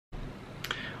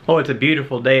Oh, it's a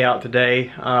beautiful day out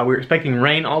today. We were expecting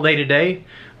rain all day today,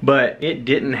 but it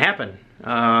didn't happen.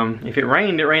 If it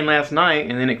rained last night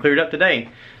and then it cleared up today.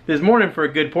 This morning for a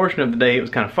good portion of the day it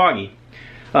was kind of foggy.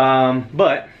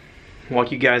 But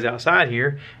walk you guys outside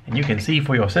here and you can see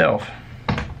for yourself.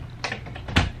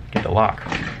 Get the lock.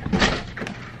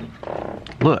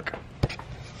 Look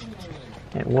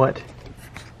at what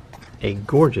a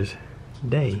gorgeous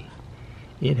day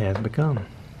it has become.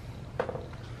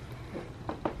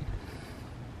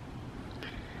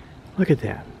 Look at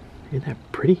that. Isn't that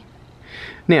pretty?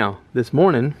 Now, this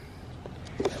morning,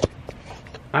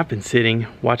 I've been sitting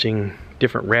watching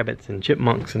different rabbits and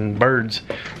chipmunks and birds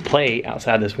play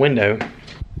outside this window.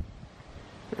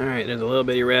 Alright, there's a little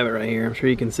bitty rabbit right here. I'm sure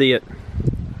you can see it.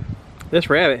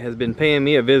 This rabbit has been paying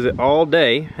me a visit all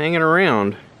day, hanging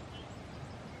around.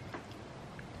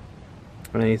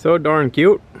 And he's so darn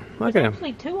cute. Look at him.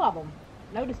 Actually, two of them.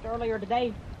 Noticed earlier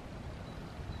today.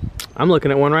 I'm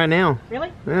looking at one right now.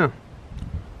 Really? Yeah.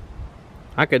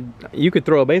 You could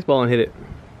throw a baseball and hit it.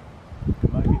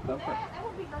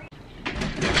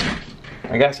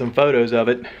 I got some photos of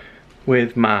it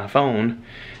with my phone.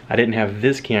 I didn't have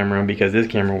this camera because this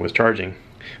camera was charging.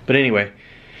 But anyway,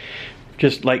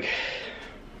 just like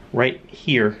right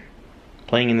here,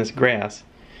 playing in this grass,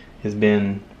 has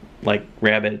been like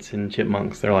rabbits and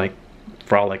chipmunks. They're like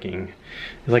frolicking.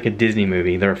 It's like a Disney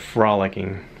movie. They're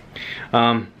frolicking.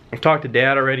 I've talked to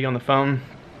Dad already on the phone.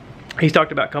 He's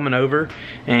talked about coming over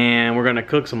and we're gonna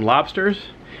cook some lobsters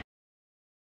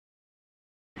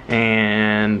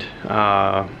and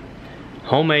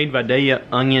homemade Vidalia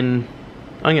onion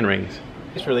rings.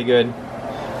 It's really good.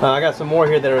 I got some more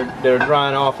here that are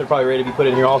drying off. They're probably ready to be put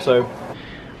in here also.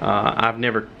 I've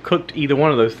never cooked either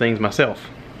one of those things myself.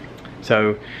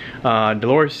 So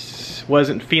Dolores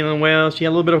wasn't feeling well. She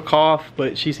had a little bit of a cough,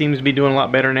 but she seems to be doing a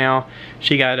lot better now.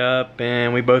 She got up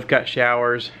and we both got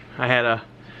showers. I had a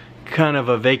kind of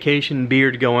a vacation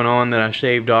beard going on that I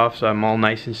shaved off, so I'm all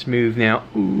nice and smooth now.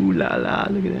 Ooh la la,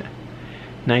 look at that.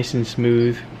 Nice and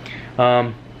smooth.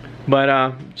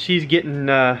 But she's getting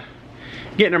her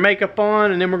makeup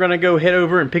on, and then we're gonna go head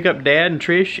over and pick up Dad and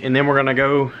Trish, and then we're gonna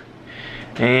go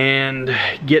and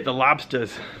get the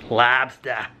lobsters.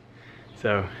 Lobster.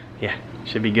 So yeah,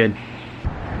 should be good.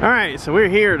 Alright, so we're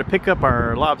here to pick up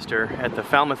our lobster at the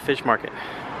Falmouth Fish Market.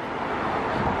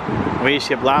 We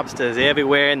ship lobsters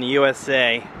everywhere in the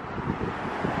USA.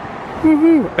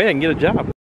 Woohoo! I can get a job.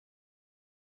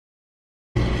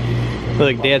 Look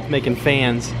like Dad's making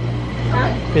fans.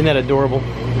 Isn't that adorable?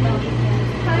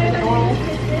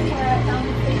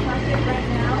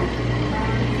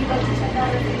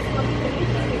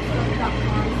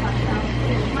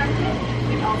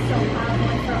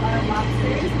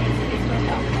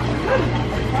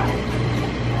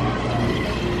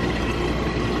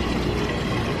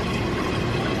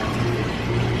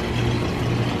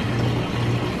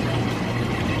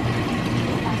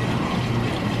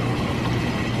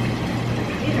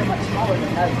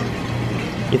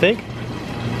 You think?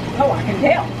 Oh, I can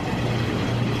tell.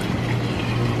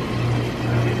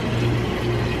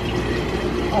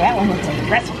 Oh, that one looks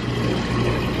impressive.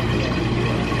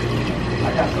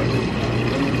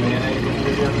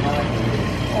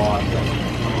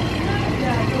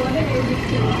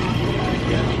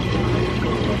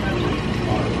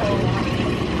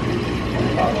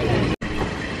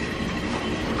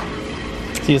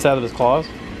 See the side of his claws?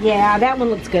 Yeah, that one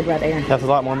looks good right there. That's a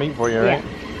lot more meat for you, right?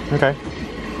 Yeah. Okay.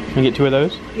 Can we get two of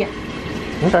those? Yeah.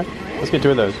 Okay. Let's get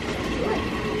two of those.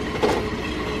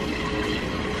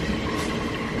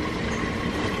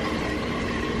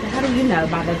 How do you know?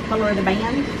 By the color of the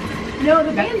band? No,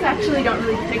 the bands actually don't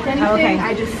really pick anything. Oh, okay.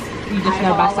 You just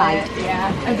know by sight.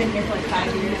 Yeah, I've been here for like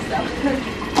 5 years, so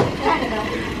kind of know.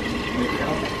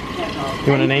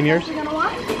 You want to name yours? You're gonna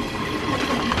want?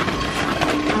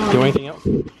 Do anything else?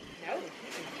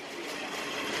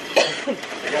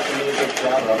 I got some really good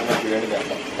crowd. I don't know if you're into that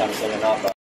kind of thing or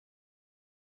not.